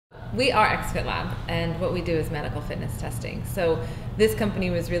We are XFit Lab, and what we do is medical fitness testing. So this company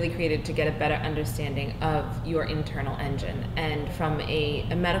was really created to get a better understanding of your internal engine. And from a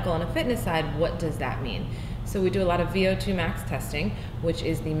medical and a fitness side, what does that mean? So we do a lot of VO2Max testing, which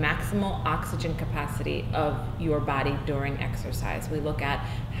is the maximal oxygen capacity of your body during exercise. We look at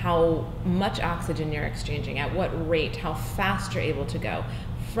how much oxygen you're exchanging, at what rate, how fast you're able to go.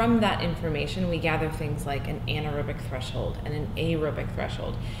 From that information, we gather things like an anaerobic threshold and an aerobic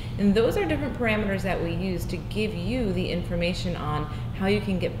threshold. And those are different parameters that we use to give you the information on how you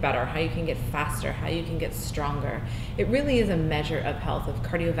can get better, how you can get faster, how you can get stronger. It really is a measure of health, of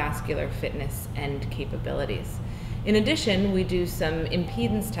cardiovascular fitness and capabilities. In addition, we do some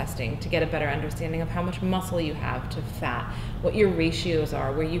impedance testing to get a better understanding of how much muscle you have to fat, what your ratios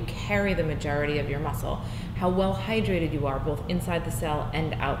are, where you carry the majority of your muscle, how well hydrated you are both inside the cell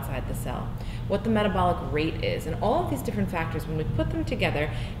and outside the cell, what the metabolic rate is, and all of these different factors, when we put them together,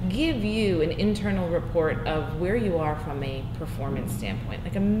 give you an internal report of where you are from a performance standpoint,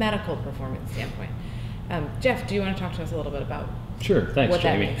 like a medical performance standpoint. Jeff, do you want to talk to us a little bit about Sure, thanks,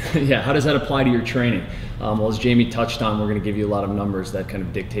 Jamie. Yeah, how does that apply to your training? Well, as Jamie touched on, we're going to give you a lot of numbers that kind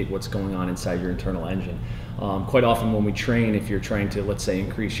of dictate what's going on inside your internal engine. Quite often when we train, if you're trying to, let's say,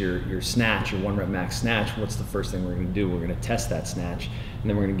 increase your snatch, your 1 rep max snatch, what's the first thing we're going to do? We're going to test that snatch, and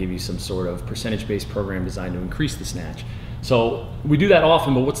then we're going to give you some sort of percentage-based program designed to increase the snatch. So we do that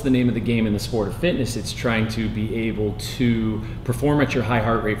often, but what's the name of the game in the sport of fitness? It's trying to be able to perform at your high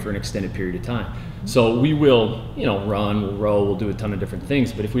heart rate for an extended period of time. So we will, run, we'll row, we'll do a ton of different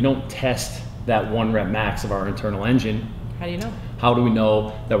things, but if we don't test that 1 rep max of our internal engine, how do you know? How do we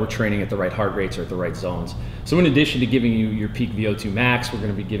know that we're training at the right heart rates or at the right zones? So in addition to giving you your peak VO2 max, we're going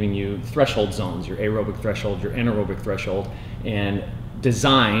to be giving you threshold zones, your aerobic threshold, your anaerobic threshold, and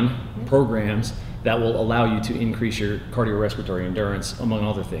design programs that will allow you to increase your cardiorespiratory endurance, among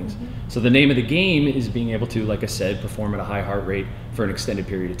other things. So the name of the game is being able to, like I said, perform at a high heart rate for an extended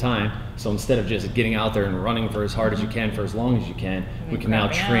period of time. So instead of just getting out there and running for as hard as you can for as long as you can, we can now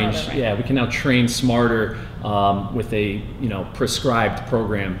train. Yeah, we can now train smarter with a prescribed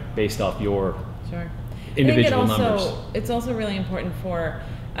program based off your individual numbers. It's also really important for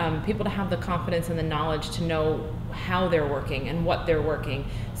people to have the confidence and the knowledge to know how they're working and what they're working.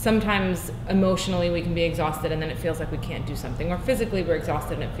 Sometimes emotionally we can be exhausted and then it feels like we can't do something, or physically we're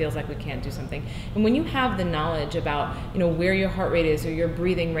exhausted and it feels like we can't do something. And when you have the knowledge about where your heart rate is or your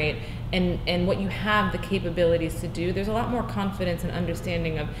breathing rate and what you have the capabilities to do, there's a lot more confidence and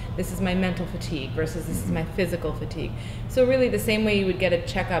understanding of this is my mental fatigue versus this is my physical fatigue. So really the same way you would get a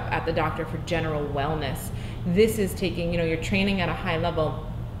checkup at the doctor for general wellness, this is taking, you're training at a high level.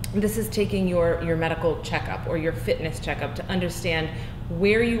 This is taking your medical checkup or your fitness checkup to understand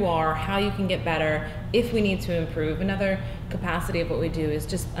where you are, how you can get better, if we need to improve. Another capacity of what we do is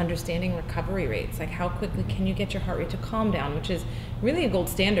just understanding recovery rates, like how quickly can you get your heart rate to calm down, which is really a gold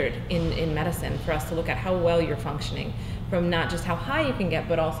standard in medicine for us to look at how well you're functioning, from not just how high you can get,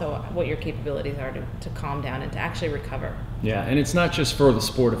 but also what your capabilities are to calm down and to actually recover. Yeah, and it's not just for the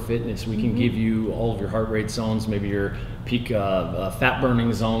sport of fitness. We can give you all of your heart rate zones, maybe your peak fat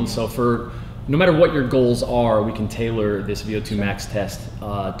burning zone. So for no matter what your goals are, we can tailor this VO2 max test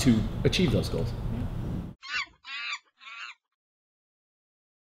to achieve those goals.